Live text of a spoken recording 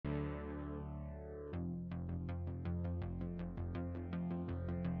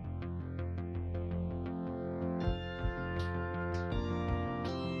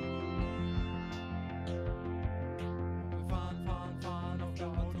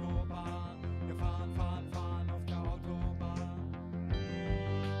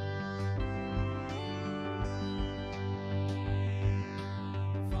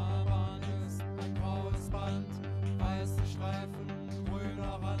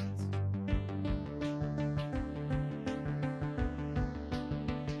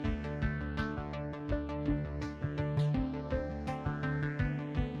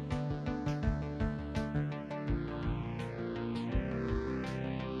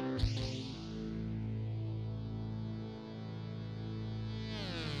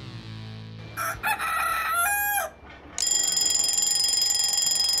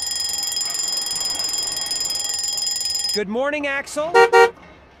Good morning, Axel.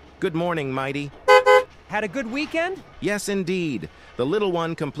 Good morning, Mighty. Had a good weekend? Yes, indeed. The little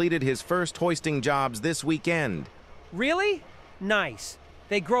one completed his first hoisting jobs this weekend. Really? Nice.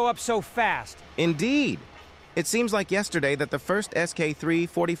 They grow up so fast. Indeed. It seems like yesterday that the first SK3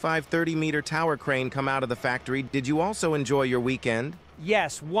 45-30-meter tower crane come out of the factory. Did you also enjoy your weekend?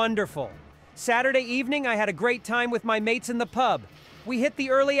 Yes, wonderful. Saturday evening, I had a great time with my mates in the pub. We hit the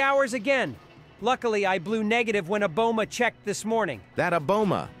early hours again. Luckily, I blew negative when a BOMA checked this morning. That a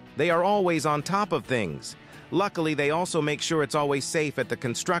BOMA. They are always on top of things. Luckily, they also make sure it's always safe at the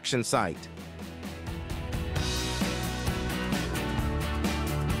construction site.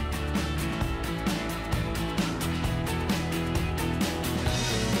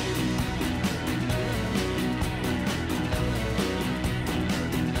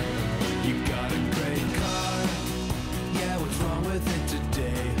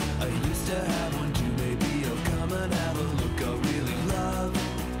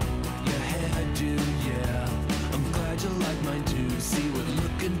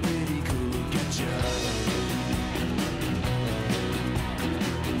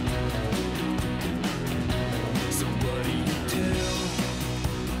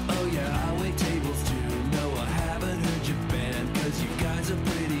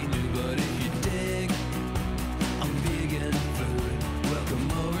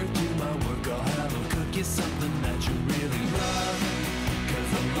 Something that you really love,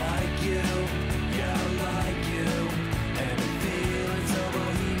 'cause I like you, yeah, I like you, and I'm feeling so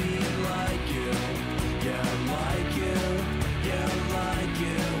bohemian like you, yeah, I like you, yeah, I like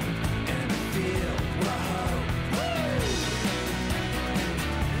you, and I feel, whoa,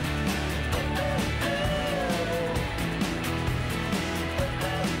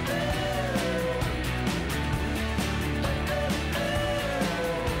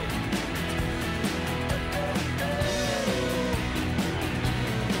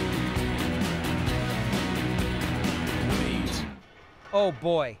 Oh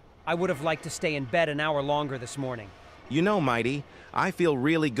boy, I would have liked to stay in bed an hour longer this morning. You know, Mighty, I feel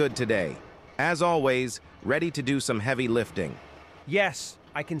really good today. As always, ready to do some heavy lifting. Yes,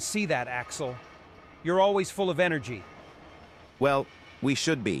 I can see that, Axel. You're always full of energy. Well, we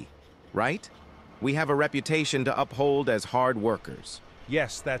should be, right? We have a reputation to uphold as hard workers.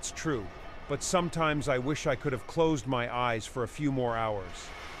 Yes, that's true. But sometimes I wish I could have closed my eyes for a few more hours.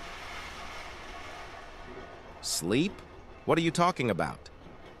 Sleep? What are you talking about?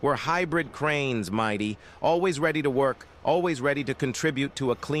 We're hybrid cranes, Mighty, always ready to work, always ready to contribute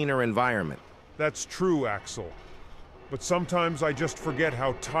to a cleaner environment. That's true, Axel. But sometimes I just forget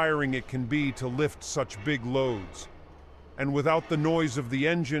how tiring it can be to lift such big loads. And without the noise of the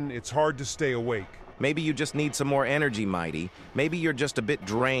engine, it's hard to stay awake. Maybe you just need some more energy, Mighty. Maybe you're just a bit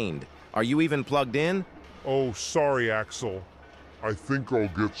drained. Are you even plugged in? Oh, sorry, Axel. I think I'll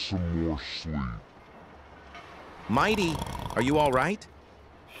get some more sleep. Mighty, are you all right?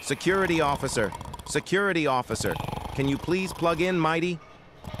 Security officer, can you please plug in, Mighty?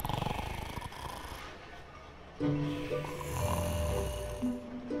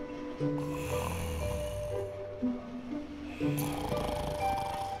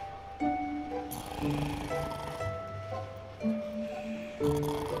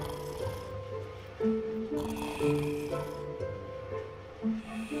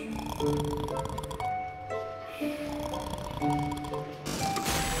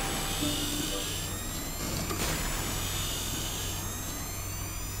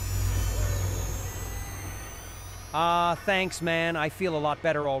 Thanks, man. I feel a lot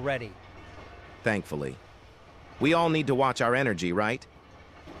better already. Thankfully. We all need to watch our energy, right?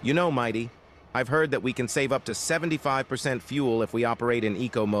 You know, Mighty, I've heard that we can save up to 75% fuel if we operate in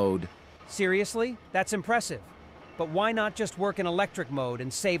eco mode. Seriously? That's impressive. But why not just work in electric mode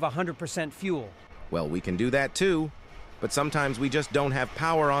and save 100% fuel? Well, we can do that too, but sometimes we just don't have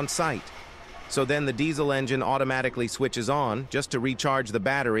power on site. So then the diesel engine automatically switches on just to recharge the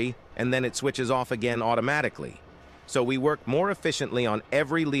battery, and then it switches off again automatically. So we work more efficiently on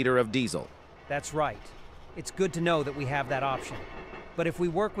every liter of diesel. That's right. It's good to know that we have that option. But if we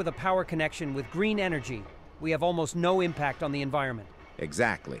work with a power connection with green energy, we have almost no impact on the environment.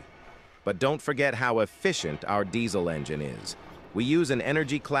 Exactly. But don't forget how efficient our diesel engine is. We use an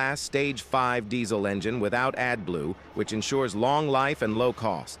Energy Class Stage 5 diesel engine without AdBlue, which ensures long life and low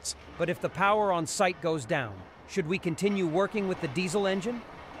costs. But if the power on site goes down, should we continue working with the diesel engine?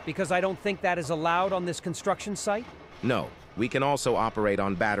 Because I don't think that is allowed on this construction site? No, we can also operate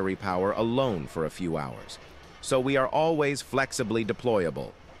on battery power alone for a few hours. So we are always flexibly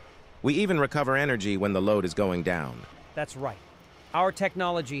deployable. We even recover energy when the load is going down. That's right. Our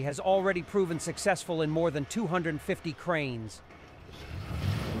technology has already proven successful in more than 250 cranes.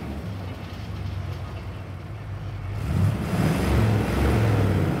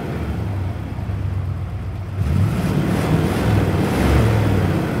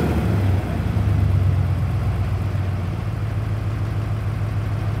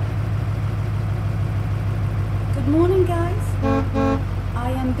 Good morning, guys.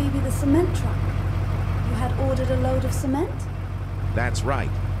 I am Bibi the cement truck. You had ordered a load of cement? That's right.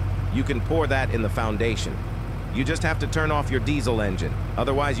 You can pour that in the foundation. You just have to turn off your diesel engine.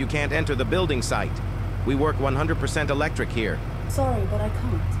 Otherwise, you can't enter the building site. We work 100% electric here. Sorry, but I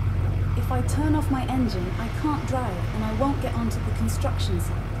can't. If I turn off my engine, I can't drive and I won't get onto the construction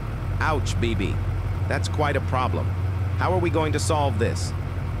site. Ouch, BB. That's quite a problem. How are we going to solve this?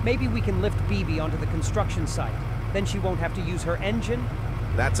 Maybe we can lift Bibi onto the construction site. Then she won't have to use her engine.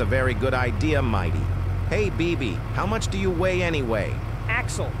 That's a very good idea, Mighty. Hey, BB, how much do you weigh anyway?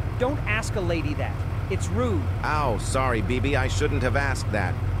 Axel, don't ask a lady that. It's rude. Ow, sorry, BB, I shouldn't have asked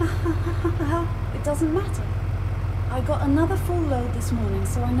that. It doesn't matter. I got another full load this morning,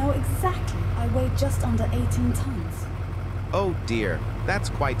 so I know exactly I weigh just under 18 tons. Oh dear, that's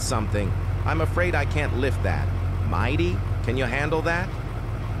quite something. I'm afraid I can't lift that. Mighty, can you handle that?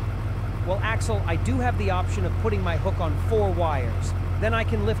 Well, Axel, I do have the option of putting my hook on 4 wires. Then I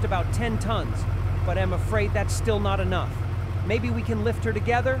can lift about 10 tons. But I'm afraid that's still not enough. Maybe we can lift her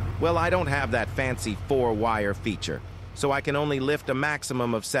together? Well, I don't have that fancy 4-wire feature, so I can only lift a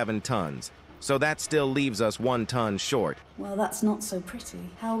maximum of 7 tons. So that still leaves us 1 ton short. Well, that's not so pretty.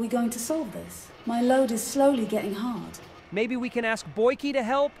 How are we going to solve this? My load is slowly getting hard. Maybe we can ask Boyke to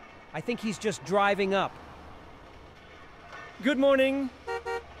help? I think he's just driving up. Good morning.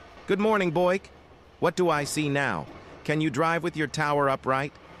 Good morning, Boyke. What do I see now? Can you drive with your tower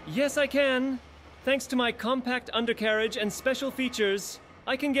upright? Yes, I can. Thanks to my compact undercarriage and special features,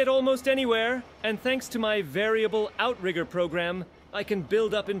 I can get almost anywhere. And thanks to my variable outrigger program, I can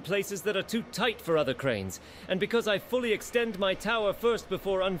build up in places that are too tight for other cranes. And because I fully extend my tower first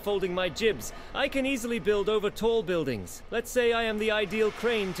before unfolding my jibs, I can easily build over tall buildings. Let's say I am the ideal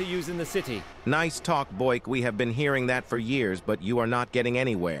crane to use in the city. Nice talk, Boyke. We have been hearing that for years, but you are not getting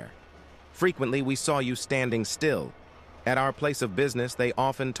anywhere. Frequently, we saw you standing still. At our place of business, they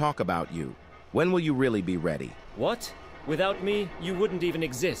often talk about you. When will you really be ready? What? Without me, you wouldn't even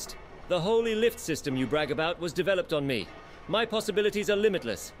exist. The whole eLift system you brag about was developed on me. My possibilities are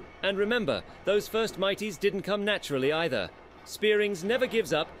limitless. And remember, those first mighties didn't come naturally either. Spierings never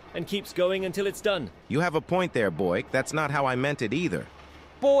gives up and keeps going until it's done. You have a point there, Boyke. That's not how I meant it either.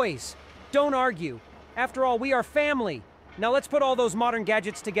 Boys, don't argue. After all, we are family. Now let's put all those modern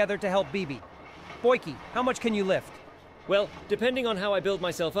gadgets together to help Bibi. Boyke, how much can you lift? Well, depending on how I build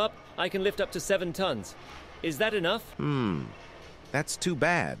myself up, I can lift up to 7 tons. Is that enough? That's too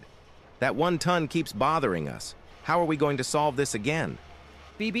bad. That 1 ton keeps bothering us. How are we going to solve this again?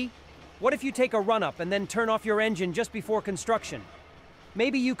 Bibi, what if you take a run-up and then turn off your engine just before construction?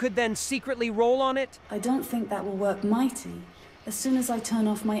 Maybe you could then secretly roll on it? I don't think that will work, Mighty. As soon as I turn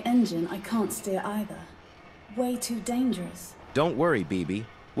off my engine, I can't steer either. Way too dangerous. Don't worry, Bibi.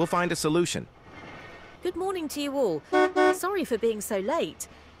 We'll find a solution. Good morning to you all. Sorry for being so late.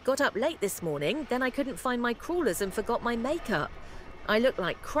 Got up late this morning, then I couldn't find my crawlers and forgot my makeup. I look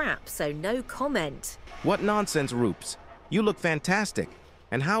like crap, so no comment. What nonsense, Rupz. You look fantastic.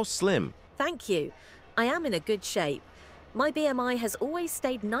 And how slim. Thank you. I am in a good shape. My BMI has always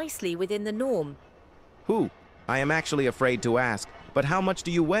stayed nicely within the norm. Who? I am actually afraid to ask, but how much do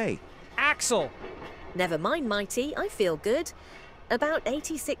you weigh? Axel! Never mind, Mighty, I feel good. About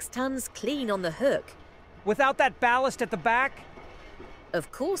 86 tons clean on the hook. Without that ballast at the back?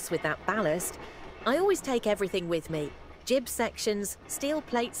 Of course, with that ballast. I always take everything with me. Jib sections, steel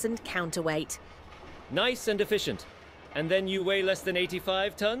plates and counterweight. Nice and efficient. And then you weigh less than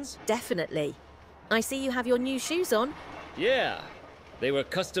 85 tons? Definitely. I see you have your new shoes on. Yeah. They were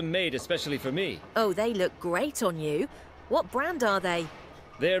custom made especially for me. Oh, they look great on you. What brand are they?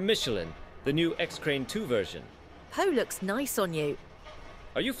 They're Michelin, the new X-Crane 2 version. Poe looks nice on you.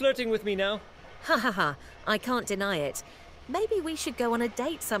 Are you flirting with me now? Ha ha ha, I can't deny it. Maybe we should go on a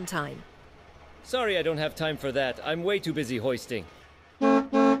date sometime. Sorry I don't have time for that. I'm way too busy hoisting.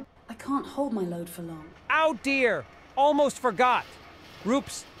 I can't hold my load for long. Oh dear! Almost forgot!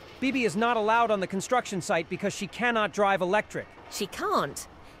 Rupz, Bibi is not allowed on the construction site because she cannot drive electric. She can't.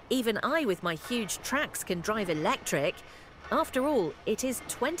 Even I with my huge tracks can drive electric. After all, it is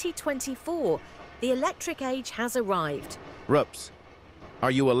 2024. The electric age has arrived. Rupz,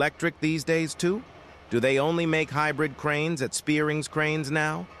 are you electric these days too? Do they only make hybrid cranes at Spierings cranes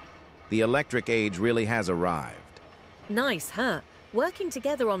now? The electric age really has arrived. Nice, huh? working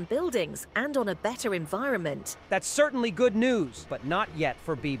together on buildings and on a better environment. That's certainly good news, but not yet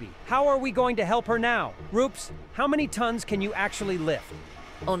for Bibi. How are we going to help her now? Rupz, how many tons can you actually lift?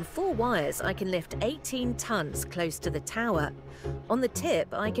 On 4 wires, I can lift 18 tons close to the tower. On the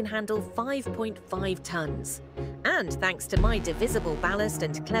tip, I can handle 5.5 tons. And thanks to my divisible ballast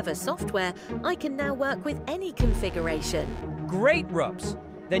and clever software, I can now work with any configuration. Great, Rupz.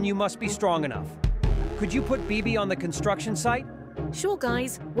 Then you must be strong enough. Could you put Bibi on the construction site? Sure,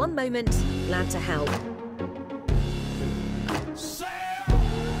 guys. One moment. Glad to help.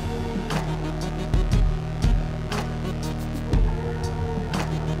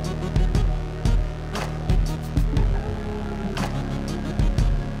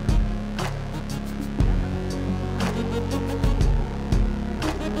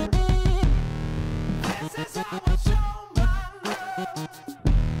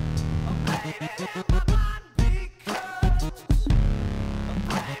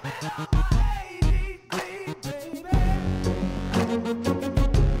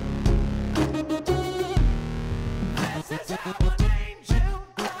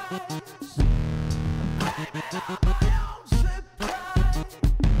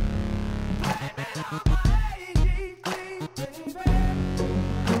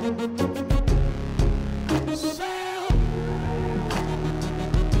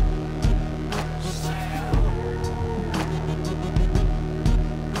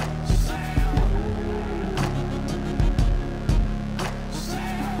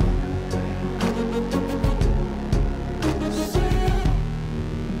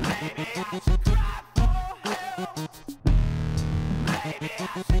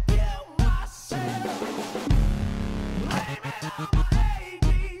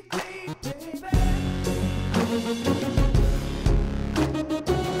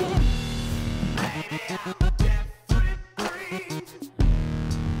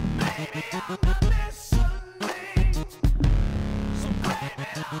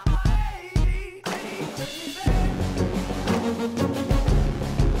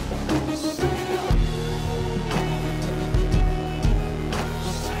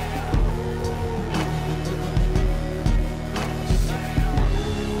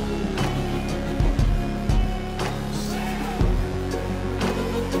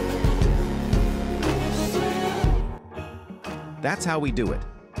 That's how we do it.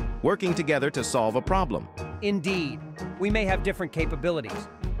 Working together to solve a problem. Indeed. We may have different capabilities,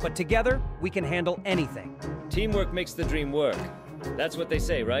 but together we can handle anything. Teamwork makes the dream work. That's what they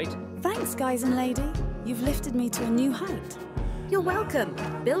say, right? Thanks, guys and lady. You've lifted me to a new height. You're welcome.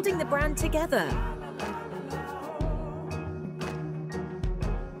 Building the brand together.